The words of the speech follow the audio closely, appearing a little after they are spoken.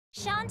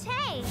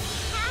Shantae,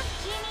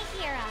 half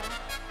Genie hero.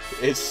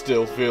 It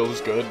still feels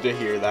good to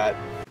hear that.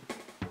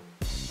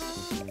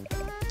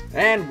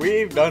 And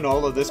we've done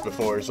all of this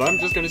before, so I'm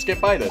just gonna skip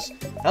by this.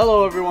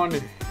 Hello everyone,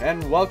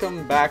 and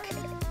welcome back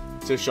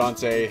to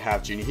Shantae,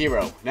 half Genie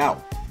hero.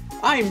 Now,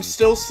 I'm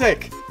still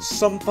sick.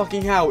 Some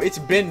fucking how. It's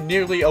been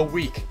nearly a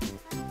week.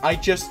 I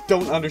just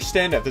don't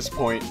understand at this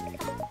point.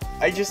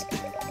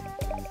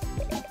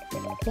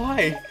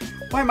 Why?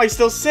 Why am I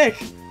still sick?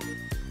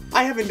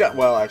 I haven't done-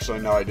 well,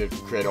 actually, no, I did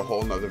create a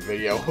whole nother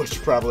video,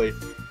 which probably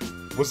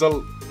was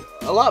a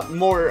lot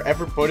more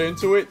effort put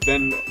into it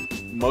than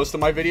most of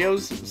my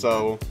videos,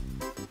 so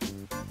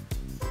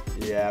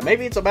yeah,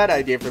 maybe it's a bad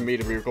idea for me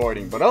to be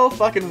recording, but oh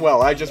fucking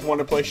well, I just want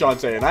to play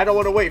Shantae, and I don't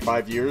want to wait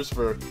 5 years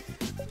for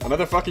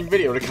another fucking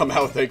video to come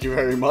out, thank you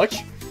very much.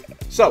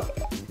 So,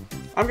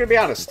 I'm gonna be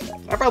honest,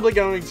 I'm probably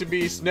going to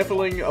be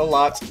sniffling a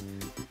lot.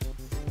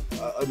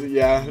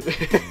 Yeah,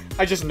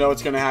 I just know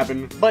it's gonna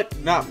happen, but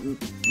no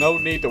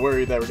need to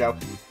worry, there we go.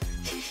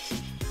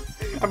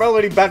 I'm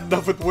already bad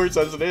enough with words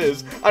as it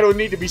is. I don't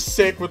need to be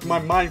sick with my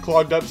mind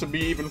clogged up to be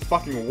even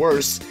fucking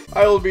worse.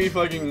 I will be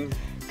fucking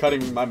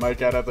cutting my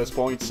mic out at this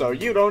point, so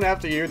you don't have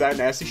to hear that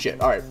nasty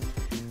shit. Alright.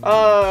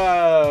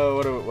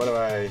 What do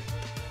I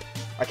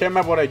can't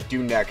remember what I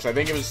do next. I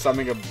think it was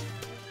something of...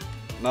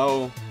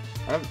 No,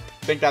 I don't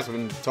think that's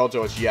been told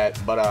to us yet,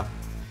 but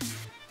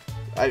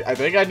I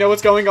think I know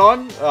what's going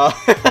on.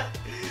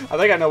 I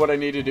think I know what I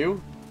need to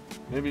do.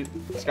 Maybe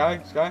Sky?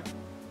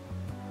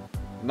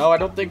 No, I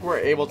don't think we're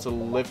able to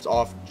lift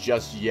off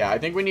just yet. I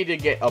think we need to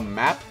get a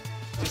map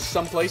to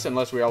someplace,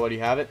 unless we already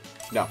have it.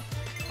 No.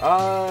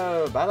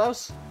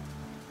 Bathhouse?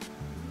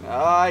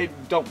 I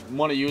don't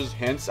want to use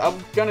hints.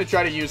 I'm gonna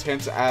try to use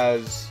hints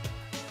as...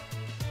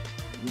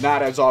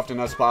 not as often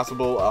as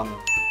possible. I'm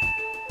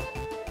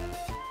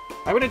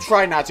gonna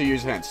try not to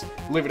use hints.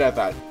 Leave it at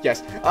that.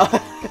 Yes.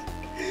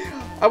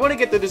 I want to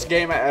get to this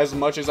game as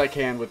much as I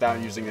can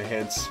without using the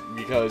hints,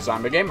 because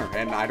I'm a gamer,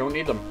 and I don't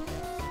need them.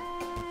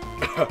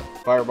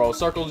 Fireball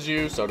circles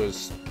you, so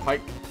does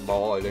Pike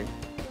Ball, I think.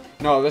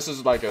 No, this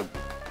is like a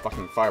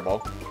fucking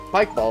fireball.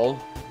 Pike Ball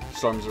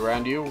storms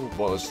around you,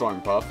 well, a Storm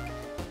Puff.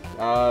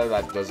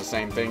 That does the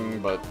same thing,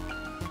 but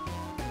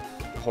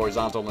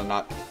horizontal and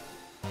not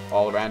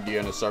all around you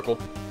in a circle.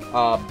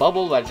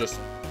 Bubble, that just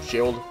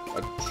shield,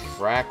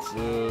 attract,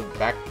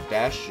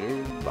 backdash.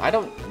 I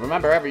don't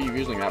remember ever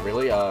using that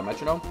really.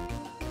 Metronome,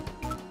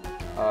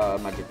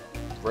 magic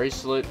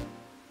bracelet,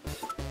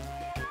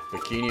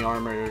 bikini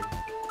armor,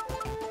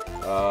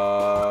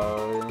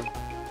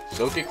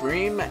 silky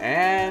cream,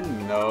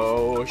 and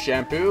no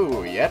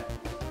shampoo. Yep.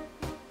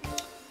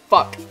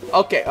 Fuck.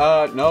 Okay.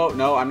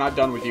 No, I'm not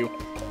done with you.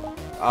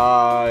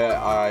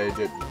 I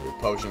did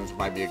potions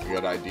might be a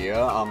good idea.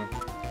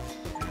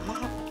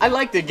 I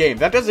like the game.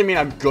 That doesn't mean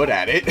I'm good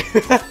at it.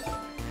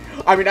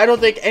 I mean, I don't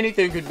think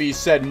anything could be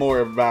said more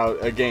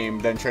about a game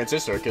than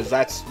Transistor, because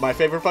that's my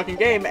favorite fucking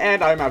game,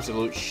 and I'm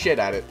absolute shit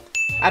at it.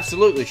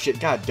 Absolutely shit.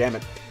 God damn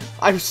it.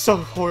 I'm so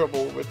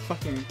horrible with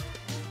fucking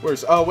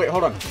words. Oh, wait,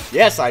 hold on.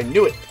 Yes, I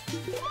knew it.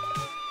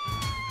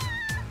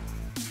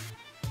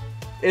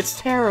 It's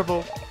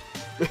terrible.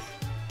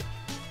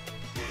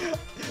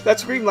 That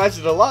scream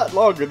lasted a lot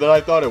longer than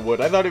I thought it would.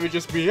 I thought it would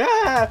just be,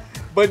 ah!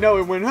 But no,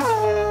 it went,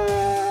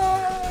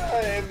 ah!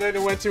 And then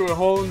it went to a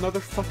whole nother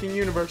fucking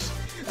universe.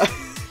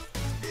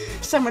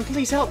 Someone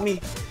please help me.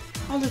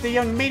 All of the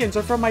young maidens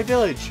are from my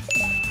village.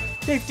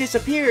 They've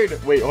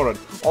disappeared. Wait, hold on.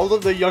 All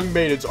of the young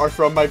maidens are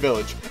from my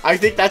village. I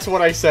think that's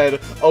what I said.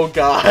 Oh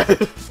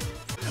god.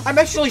 I'm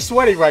actually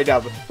sweating right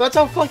now. That's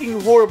how fucking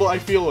horrible I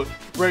feel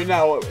right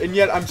now. And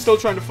yet I'm still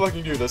trying to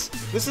fucking do this.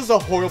 This is a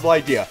horrible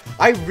idea.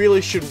 I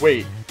really should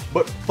wait.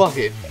 But fuck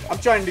it. I'm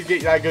trying to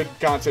get that good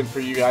content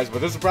for you guys.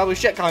 But this is probably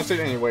shit content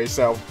anyway.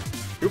 So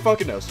who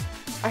fucking knows?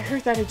 I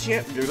heard that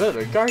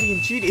a guardian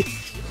Genie.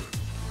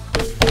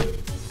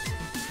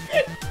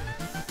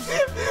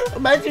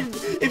 Imagine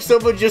if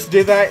someone just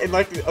did that and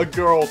like a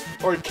girl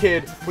or a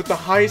kid with the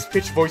highest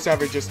pitched voice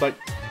ever just like,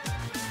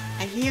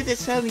 I hear they're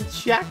selling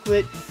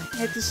chocolate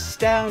at this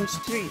down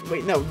street.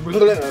 Wait, no.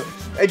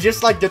 And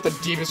just like get the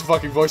deepest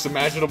fucking voice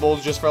imaginable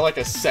just for like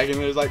a second.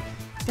 And it's like,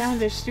 down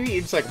the street.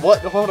 It's like, what?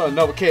 Hold on,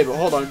 no, kid,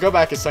 hold on. Go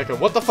back a second.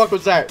 What the fuck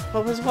was that?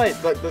 What was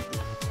what? The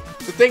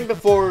thing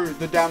before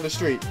the down the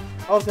street.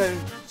 Oh, the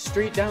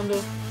street down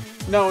the...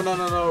 No.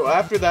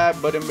 After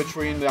that, but in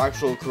between the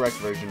actual correct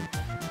version.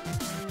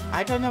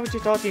 I don't know what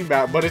you're talking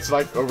about, but it's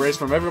like erased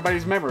from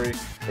everybody's memory,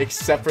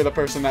 except for the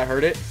person that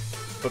heard it.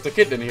 But the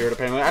kid didn't hear it,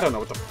 apparently. I don't know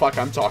what the fuck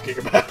I'm talking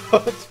about.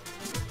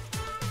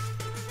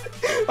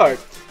 Alright.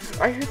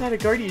 I heard that a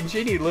guardian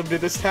Genie lived in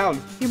this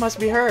town. You must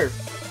be her.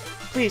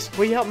 Please,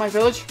 will you help my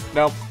village?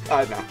 No.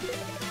 No.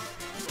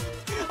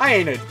 I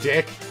ain't a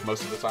dick,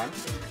 most of the time.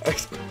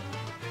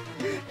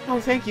 Oh,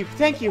 thank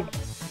you.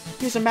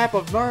 Here's a map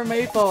of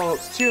Mermaid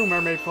Falls. 2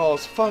 Mermaid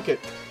Falls. Fuck it.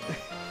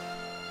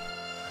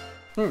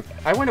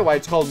 I wonder why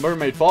it's called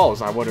Mermaid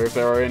Falls. I wonder if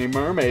there are any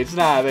mermaids.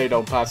 Nah, they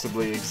don't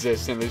possibly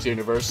exist in this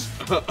universe.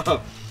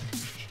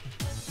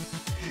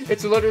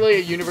 It's literally a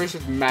universe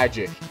with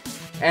magic.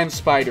 and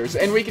spiders.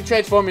 And we can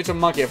transform into a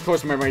monkey. Of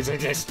course, mermaids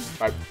exist.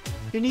 Right.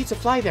 You need to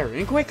fly there,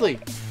 and quickly.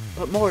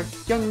 But more,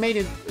 young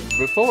maiden...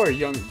 Before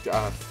young...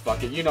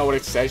 fuck it. You know what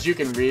it says. You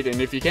can read,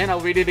 and if you can,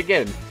 I'll read it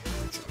again.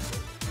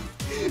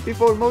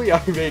 Before more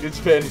young maidens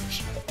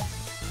vanish.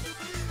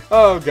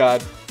 Oh,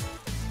 God.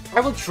 I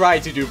will try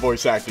to do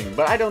voice acting,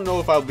 but I don't know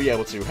if I'll be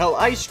able to. Hell,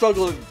 I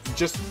struggle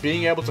just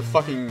being able to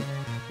fucking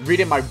read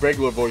in my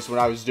regular voice when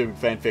I was doing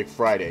Fanfic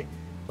Friday.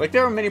 Like,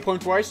 there are many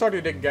points where I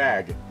started to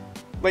gag.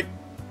 Like,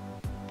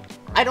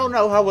 I don't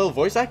know how well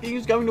voice acting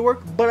is going to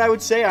work, but I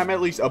would say I'm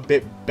at least a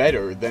bit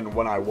better than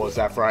when I was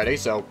that Friday,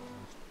 so...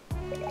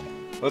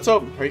 Let's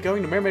hope. Are you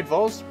going to Mermaid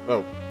Falls?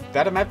 Oh,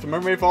 that a map to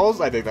Mermaid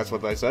Falls? I think that's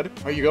what I said.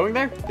 Are you going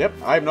there? Yep,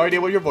 I have no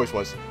idea what your voice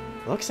was.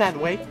 Looks that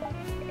way.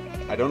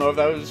 I don't know if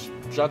that was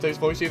Shantae's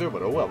voice either,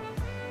 but oh well.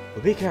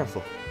 But be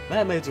careful.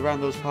 Mermaids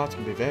around those parts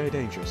can be very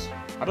dangerous.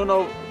 I don't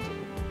know.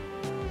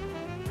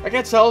 I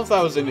can't tell if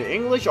that was an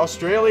English,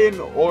 Australian,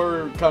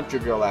 or country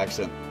girl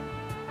accent.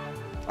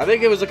 I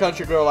think it was a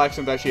country girl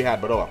accent that she had,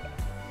 but oh well.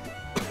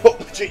 Oh,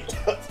 Jesus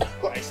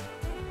Christ.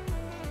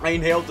 I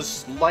inhaled the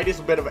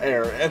slightest bit of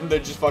air and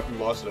then just fucking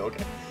lost it,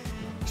 okay.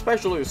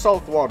 Especially the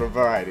saltwater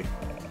variety.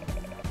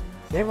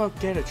 They won't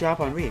get a drop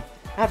on me.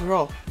 After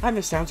all, I'm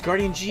the Sound's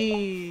guardian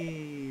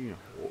Genie.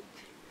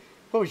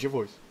 What was your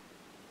voice?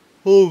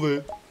 Hold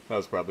it. That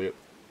was probably it.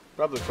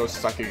 Probably the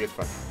closest I could get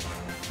back.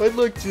 I'd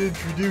like to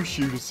introduce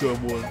you to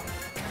someone.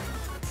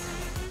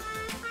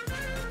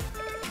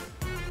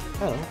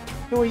 Hello.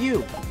 Who are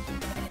you?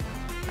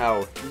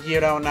 Oh,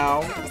 you don't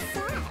know?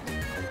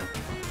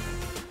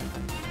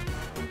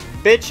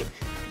 Bitch!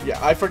 Yeah,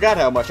 I forgot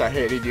how much I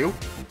hated you.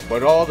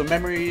 But all the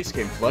memories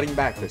came flooding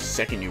back the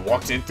second you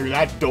walked in through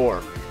that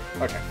door.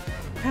 Okay.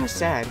 How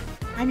sad.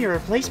 I'm your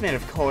replacement,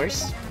 of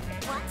course.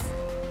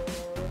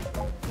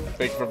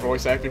 Thank you for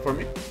voice acting for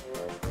me.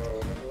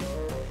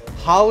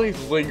 Holly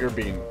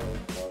Lingerbean.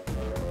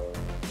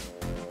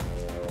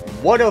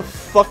 What a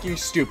fucking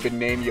stupid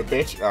name, you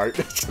bitch. Alright.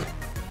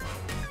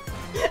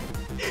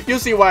 You'll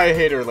see why I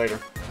hate her later.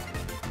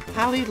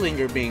 Holly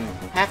Lingerbean,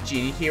 half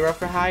genie hero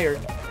for hire.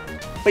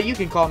 But you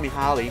can call me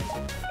Holly.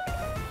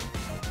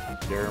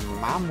 Your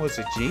mom was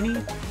a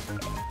genie?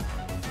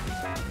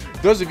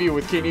 Those of you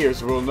with keen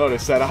ears will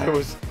notice that I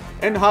was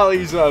in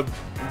Holly's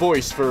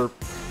voice for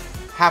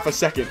half a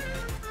second.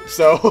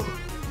 So,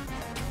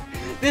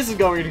 this is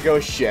going to go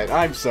shit.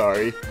 I'm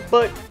sorry.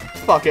 But,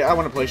 fuck it. I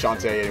want to play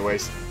Shantae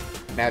anyways.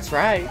 That's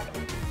right.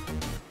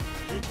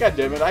 God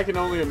damn it. I can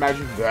only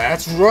imagine.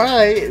 That's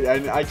right.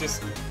 And I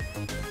just...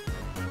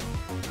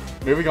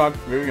 Moving on.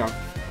 Moving on.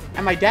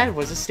 And my dad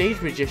was a stage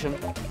magician.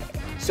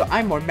 So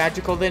I'm more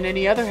magical than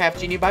any other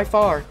half-genie by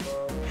far.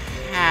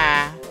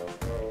 Ha.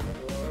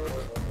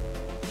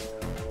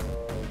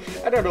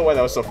 I don't know why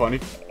that was so funny.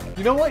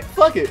 You know what?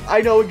 Fuck it.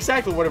 I know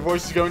exactly what her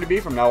voice is going to be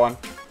from now on.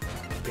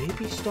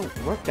 Babies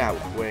don't work that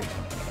way.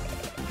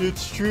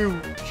 It's true.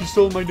 She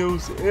stole my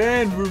nose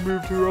and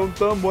removed her own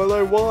thumb while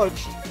I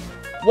watched.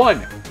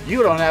 1.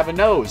 You don't have a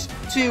nose.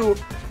 2.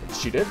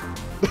 She did.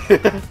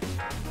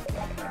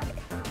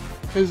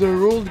 As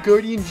our old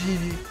guardian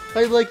genie,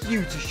 I'd like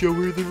you to show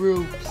her the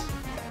ropes.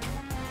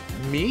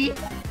 Me?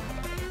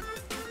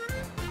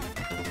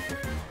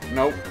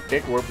 Nope.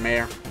 Dick whoop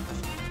mare.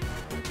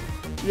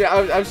 Yeah,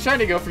 I was trying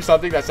to go for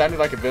something that sounded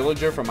like a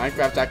villager from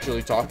Minecraft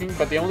actually talking,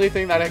 but the only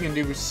thing that I can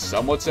do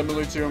somewhat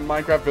similar to a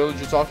Minecraft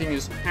villager talking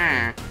is,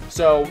 huh.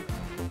 So,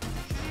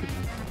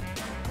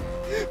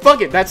 fuck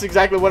it, that's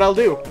exactly what I'll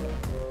do.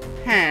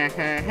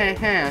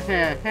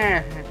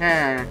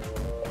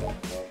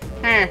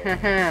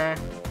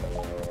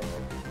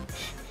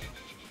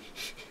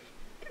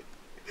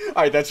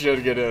 Alright, that's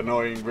gonna get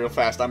annoying real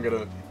fast. I'm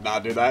gonna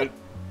not do that.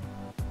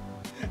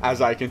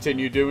 As I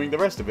continue doing the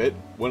rest of it,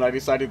 when I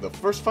decided the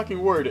first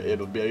fucking word,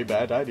 it'll be a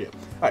bad idea.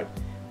 Alright,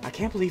 I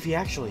can't believe he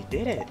actually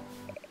did it.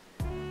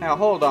 Now,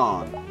 hold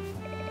on.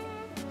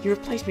 You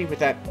replaced me with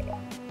that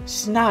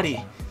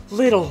snotty,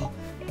 little...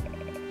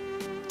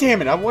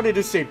 Damn it, I wanted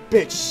to say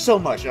bitch so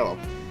much. Oh,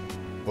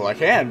 well, I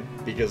can,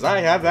 because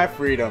I have that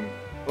freedom.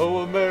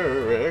 Oh,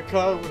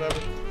 America, whatever.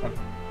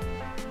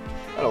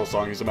 That old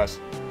song is a mess.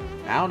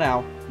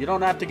 Now, you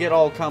don't have to get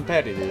all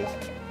competitive.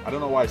 I don't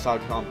know why I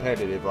sound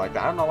competitive like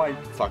that. I don't know why.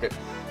 Fuck it.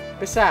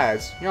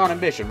 Besides, you're on a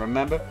mission,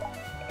 remember?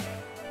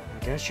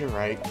 I guess you're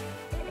right.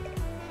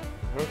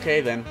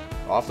 Okay then.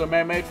 Off to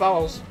Mermaid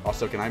Falls.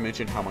 Also, can I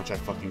mention how much I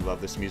fucking love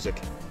this music?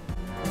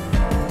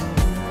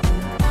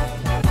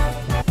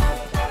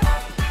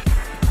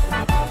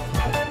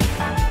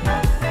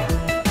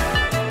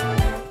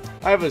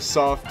 I have a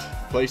soft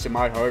place in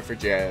my heart for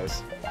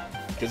jazz.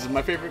 Because it's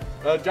my favorite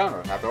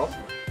genre, after all.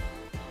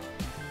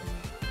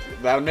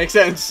 That would make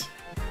sense.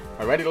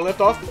 Are you ready to lift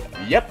off?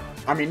 Yep.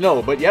 I mean,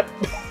 no, but yep.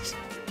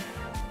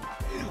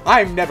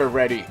 I'm never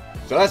ready.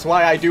 So that's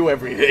why I do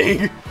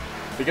everything.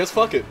 Because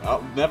fuck it.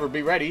 I'll never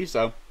be ready,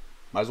 so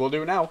might as well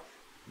do it now.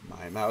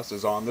 My mouse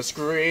is on the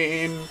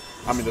screen.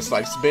 I'm in the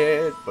slice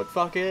bit, but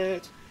fuck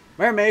it.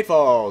 Mermaid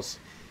Falls.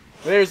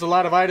 There's a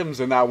lot of items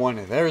in that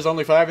one. There's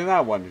only 5 in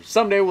that one.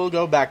 Someday we'll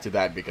go back to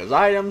that because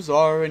items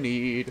are a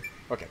need.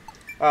 Okay.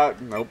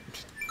 Nope.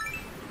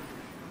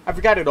 I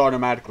forgot it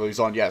automatically is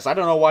on yes. I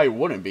don't know why it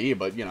wouldn't be,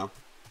 but, you know.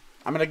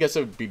 I mean, I guess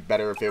it would be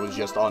better if it was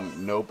just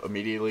on nope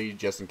immediately,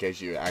 just in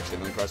case you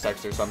accidentally press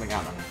X or something.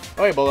 I don't know.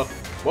 Oh, hey, Bolo.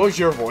 What was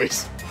your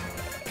voice?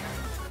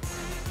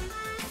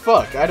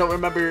 Fuck, I don't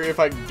remember if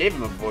I gave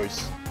him a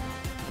voice.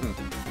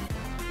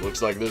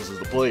 Looks like this is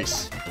the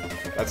place.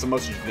 That's the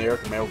most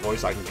generic male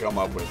voice I can come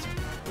up with.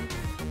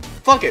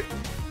 Fuck it!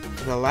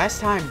 For the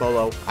last time,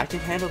 Bolo, I can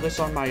handle this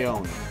on my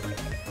own.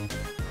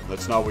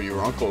 That's not what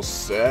your uncle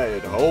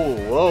said. Oh,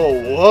 whoa,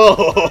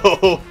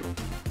 whoa!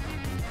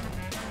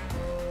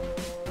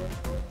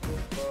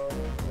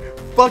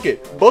 Fuck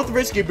it! Both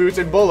Risky Boots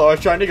and Bolo are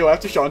trying to go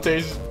after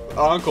Shantae's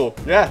uncle.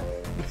 Yeah.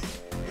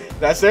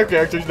 That's their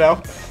characters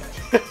now.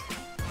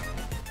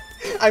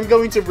 I'm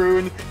going to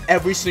ruin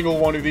every single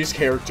one of these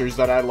characters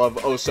that I love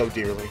oh so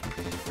dearly.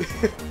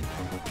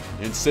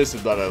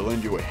 Insisted that I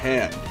lend you a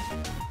hand.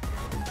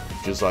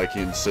 Just like he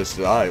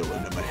insisted I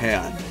lend him a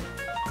hand.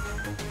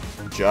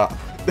 Good job.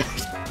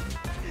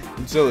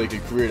 Until he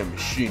could create a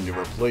machine to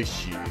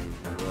replace you.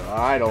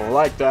 I don't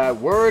like that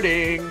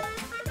wording.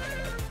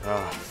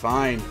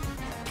 Fine.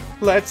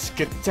 Let's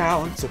get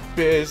down to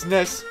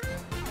business.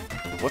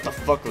 What the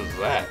fuck was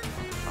that?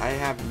 I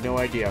have no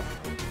idea.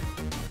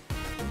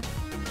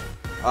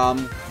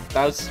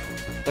 Let's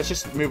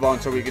just move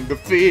on so we can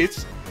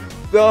defeat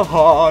the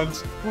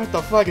Hans. What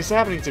the fuck is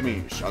happening to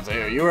me?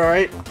 Shantae, are you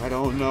alright? I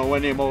don't know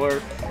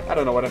anymore. I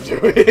don't know what I'm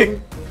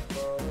doing.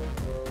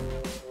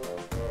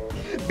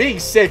 Being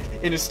sick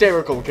and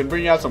hysterical can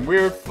bring out some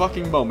weird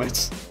fucking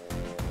moments.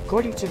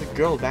 According to the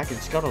girl back in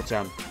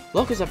Scuttletown,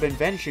 locals have been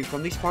vanishing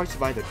from these parts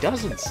by the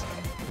dozens.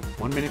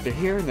 1 minute they're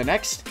here and the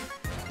next.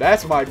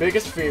 That's my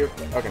biggest fear.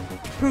 Okay,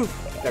 proof.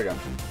 There we go.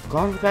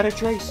 Gone without a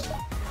trace.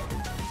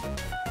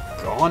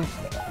 Gone?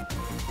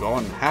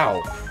 Gone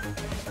how?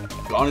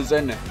 Gone as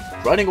in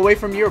running away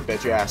from your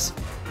bitch ass.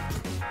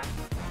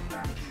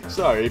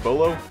 Sorry,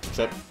 Bolo.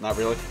 Except, not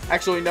really.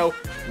 Actually, no.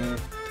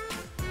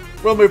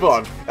 We'll move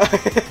on.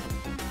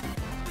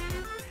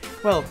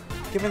 Well,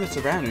 given the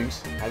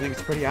surroundings, I think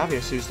it's pretty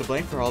obvious who's to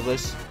blame for all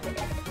this.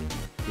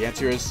 The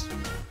answer is...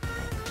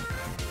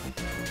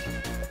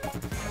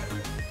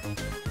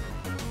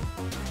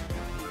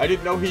 I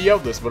didn't know he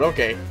yelled this, but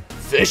okay.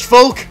 Fish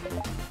folk?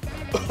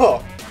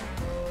 Oh.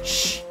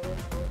 Shh.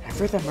 I've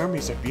heard that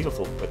mermaids are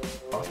beautiful, but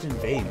often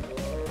vain.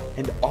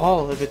 And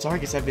all of the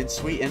targets have been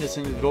sweet,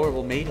 innocent,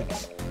 adorable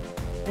maidens.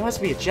 It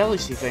must be a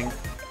jealousy thing.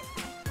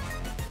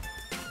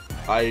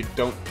 I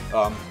don't,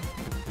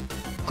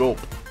 gulp.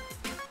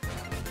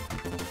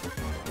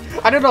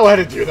 I don't know how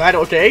to do that,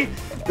 okay?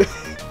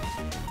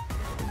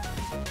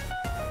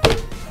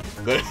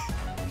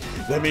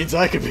 That means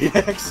I could be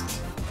next.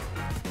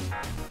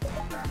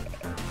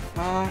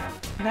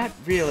 Not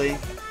really.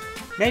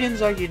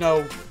 Maidens are, you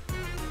know,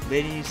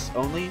 ladies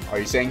only. Are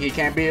you saying he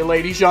can't be a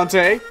lady,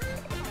 Shantae?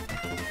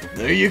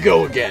 There you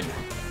go again.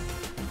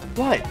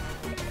 What?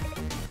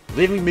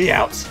 Leaving me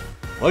out.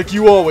 Like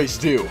you always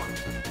do.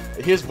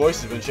 His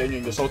voice has been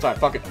changing this whole time.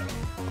 Fuck it.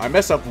 I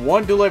mess up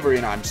one delivery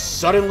and I'm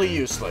suddenly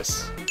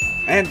useless.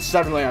 And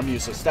suddenly I'm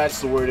useless.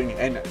 That's the wording.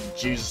 And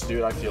Jesus,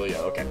 dude, I feel you.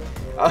 Okay.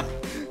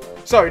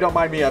 Sorry, don't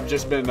mind me. I've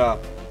just been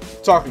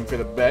talking for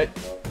the bit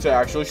to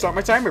actually start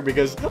my timer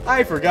because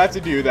I forgot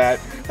to do that.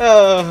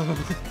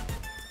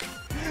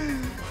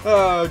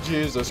 Oh,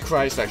 Jesus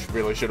Christ. I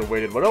really should have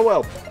waited, but oh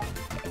well.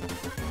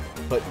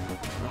 But,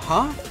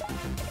 huh?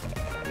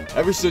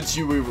 Ever since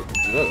we were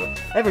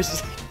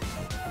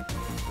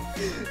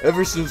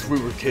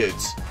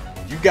kids,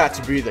 you got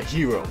to be the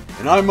hero,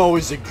 and I'm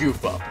always a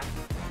goof up.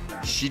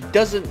 She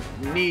doesn't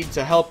need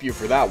to help you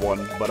for that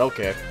one, but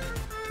okay.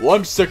 Well,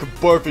 I'm sick of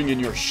barfing in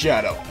your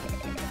shadow.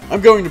 I'm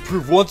going to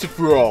prove once and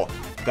for all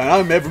that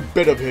I'm every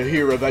bit of a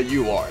hero that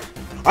you are.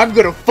 I'm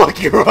gonna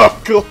fuck your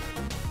uncle.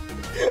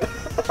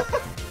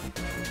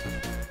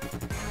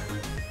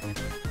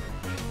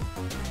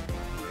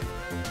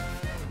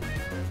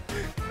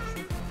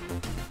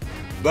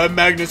 That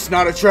magnet's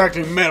not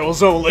attracting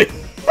metals only.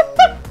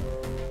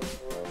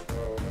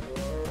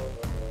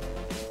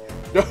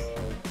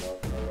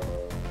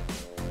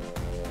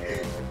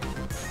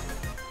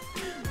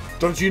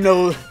 Don't you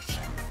know?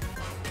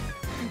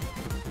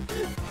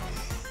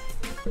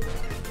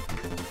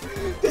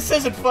 This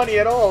isn't funny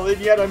at all, and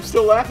yet I'm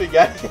still laughing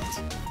at it.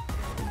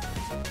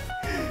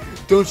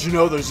 Don't you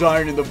know there's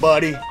iron in the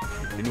body?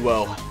 And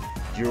well,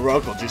 your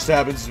uncle just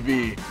happens to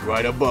be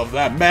right above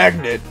that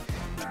magnet.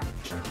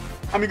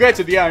 I mean,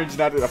 granted, the iron's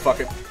not enough.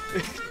 Fuck it.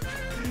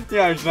 The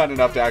iron's not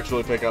enough to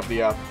actually pick up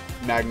the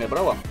magnet, but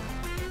oh well.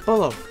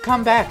 Bolo,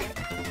 come back.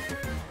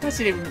 That's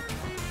not even.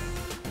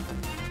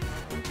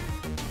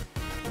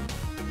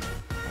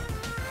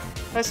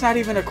 That's not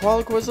even a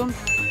qualiquism.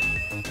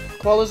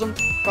 Qualism?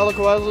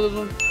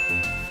 Colloquialism?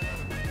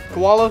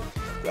 Koala?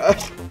 I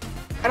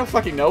don't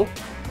fucking know.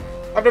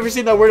 I've never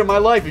seen that word in my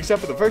life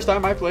except for the first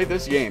time I played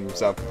this game,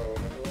 so.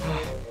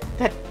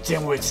 That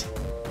dimwit.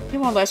 It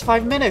won't last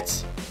 5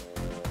 minutes.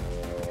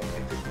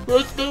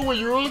 That's not what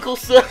your uncle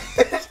said.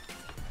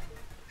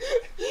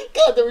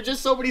 God, there were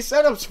just so many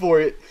setups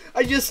for it.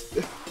 Ready.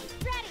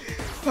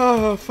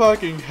 Oh,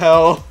 fucking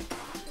hell.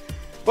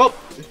 Well,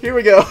 here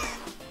we go.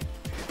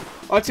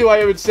 On to,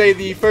 I would say,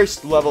 the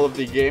first level of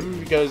the game,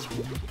 because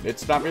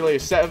it's not really a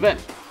set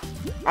event.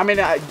 I mean,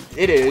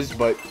 it is,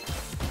 but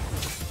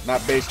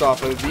not based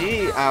off of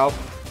the... Ow.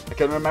 I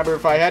couldn't remember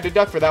if I had to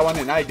duck for that one,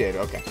 and I did.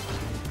 Okay.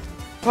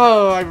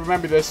 Oh, I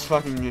remember this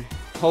fucking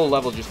whole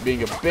level just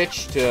being a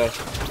bitch to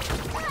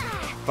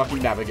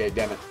fucking navigate,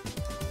 damn it.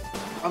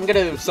 I'm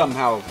gonna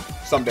somehow,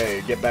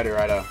 someday, get better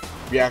at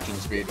reaction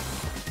speed.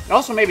 And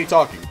also maybe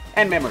talking.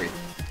 And memory.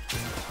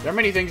 There are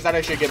many things that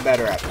I should get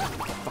better at.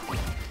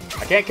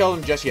 I can't kill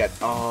him just yet.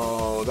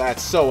 Oh,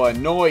 that's so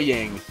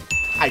annoying.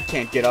 I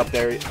can't get up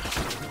there.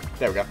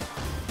 There we go.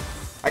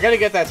 I gotta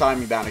get that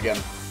timing down again.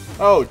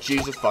 Oh,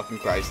 Jesus fucking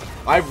Christ.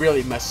 I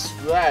really messed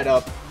that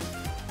up.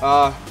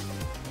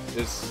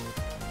 Is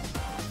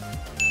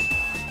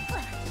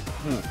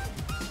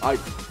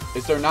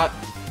there not...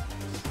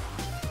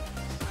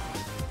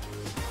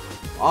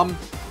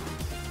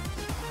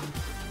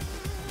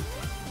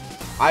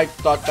 I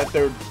thought that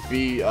there'd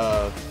be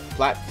a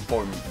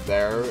platform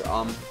there.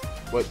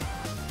 What?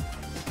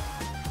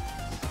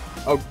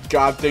 Oh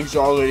god, things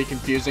are already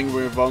confusing.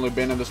 We've only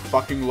been in this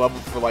fucking level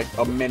for like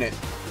a minute.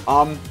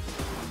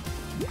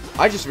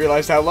 I just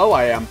realized how low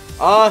I am.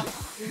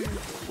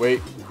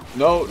 Wait.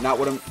 No, not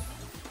what I'm...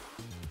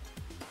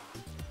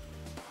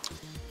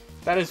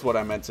 That is what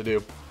I meant to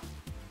do.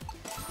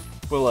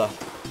 We'll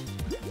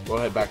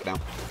head back now.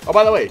 Oh,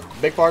 by the way,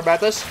 big part about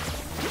this.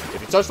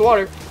 If you touch the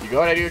water, you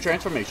go ahead of your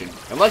transformation.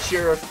 Unless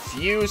you're a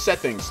few set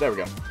things. There we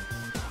go.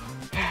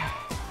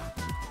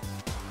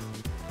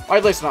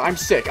 Alright, listen, I'm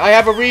sick. I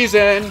have a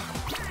reason!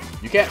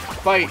 You can't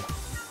fight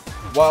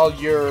while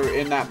you're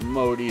in that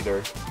mode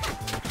either.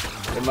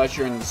 Unless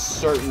you're in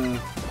certain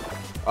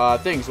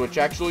things, which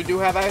actually do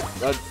have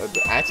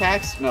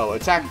attacks? No,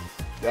 attack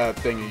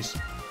thingies.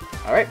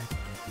 Alright.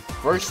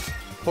 First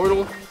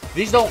portal.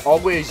 These don't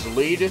always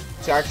lead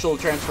to actual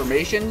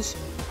transformations,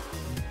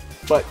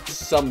 but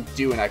some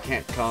do, and I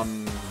can't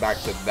come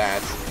back to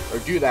that, or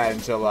do that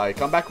until I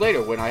come back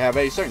later when I have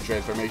a certain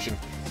transformation.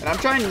 And I'm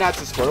trying not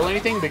to spoil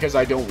anything because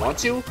I don't want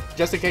to,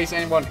 just in case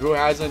anyone who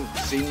hasn't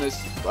seen this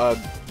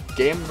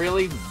game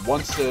really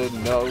wants to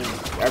know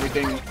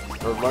everything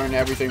or learn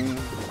everything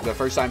the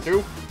first time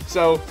through.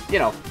 So, you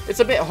know,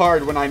 it's a bit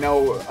hard when I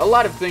know a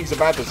lot of things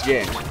about this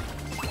game.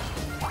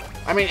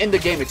 I mean, in the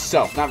game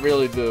itself, not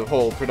really the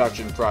whole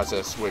production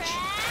process, which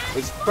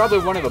is probably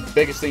one of the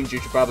biggest things you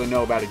should probably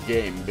know about a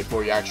game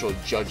before you actually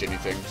judge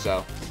anything,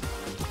 so.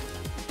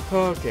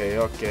 Okay,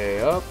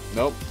 oh,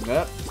 nope,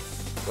 nope.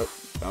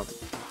 Nope.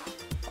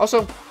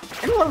 Also,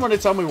 anyone want to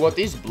tell me what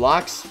these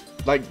blocks,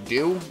 like,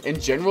 do in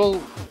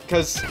general?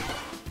 Because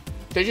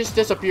they just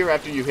disappear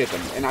after you hit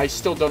them, and I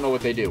still don't know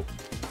what they do.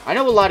 I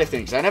know a lot of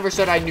things. I never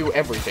said I knew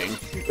everything.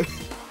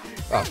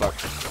 Oh, fuck.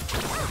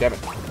 Damn it.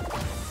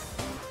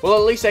 Well,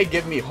 at least they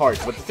give me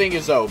hearts, but the thing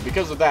is, though,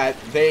 because of that,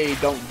 they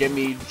don't give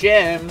me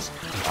gems.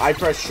 I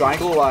pressed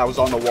triangle while I was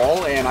on the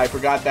wall, and I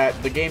forgot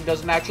that the game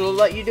doesn't actually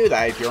let you do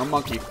that if you're a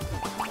monkey.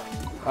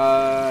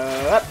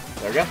 There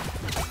we go.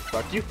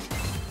 Fuck you.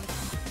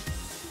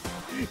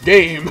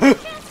 Game!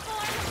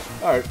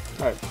 Alright.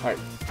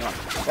 Come on.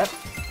 Yep.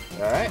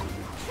 Alright.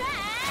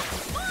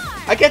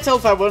 I can't tell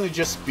if I want to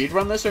just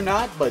speedrun this or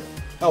not, but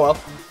oh well.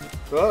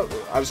 Oh,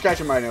 I was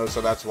scratching my nose,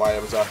 so that's why I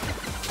was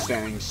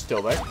standing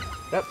still there.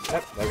 Yep,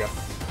 there we go.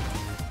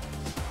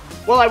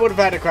 Well, I would have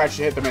had to crouch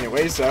to hit them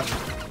anyway, so I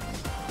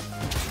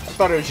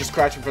thought it was just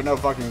crouching for no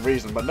fucking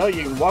reason, but no,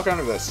 you can walk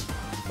under this.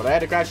 But I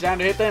had to crouch down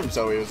to hit them,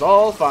 so it was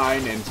all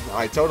fine, and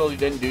I totally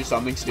didn't do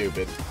something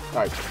stupid.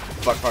 Alright,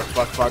 fuck.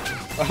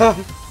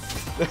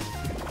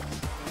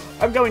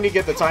 I'm going to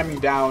get the timing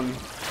down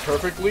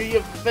perfectly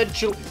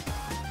eventually.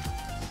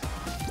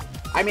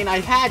 I mean, I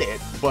had it,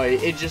 but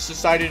it just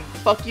decided,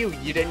 fuck you,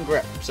 you didn't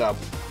grip, so,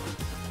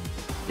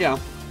 you know.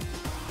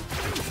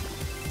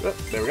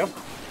 There we go.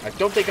 I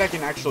don't think I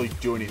can actually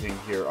do anything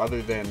here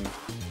other than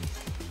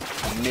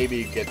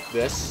maybe get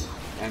this,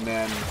 and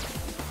then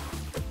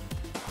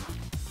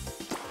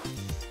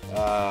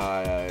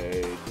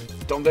I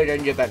don't think I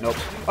can get that. Nope.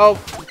 Oh,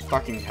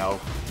 fucking hell.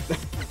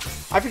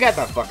 I forgot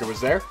that fucker was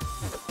there.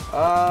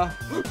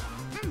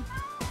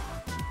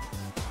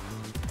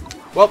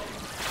 Well,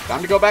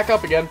 time to go back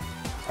up again.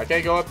 I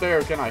can't go up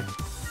there, can I?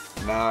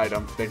 No, I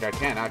don't think I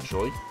can,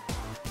 actually.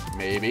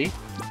 Maybe.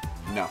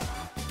 No.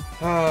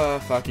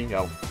 Fucking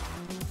hell.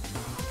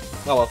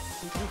 Oh well.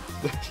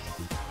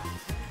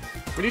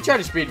 When you try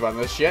to speedrun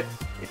this shit,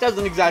 it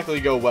doesn't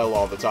exactly go well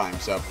all the time,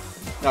 so.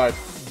 Alright.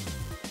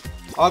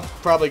 I'll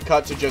probably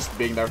cut to just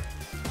being there.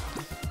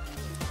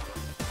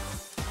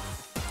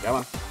 Come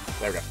on.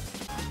 There we go.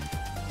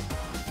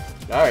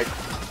 Alright.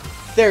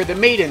 There, the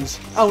maidens.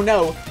 Oh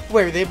no,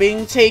 where are they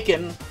being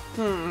taken?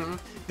 I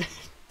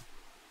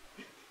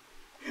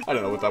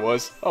don't know what that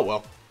was. Oh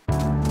well.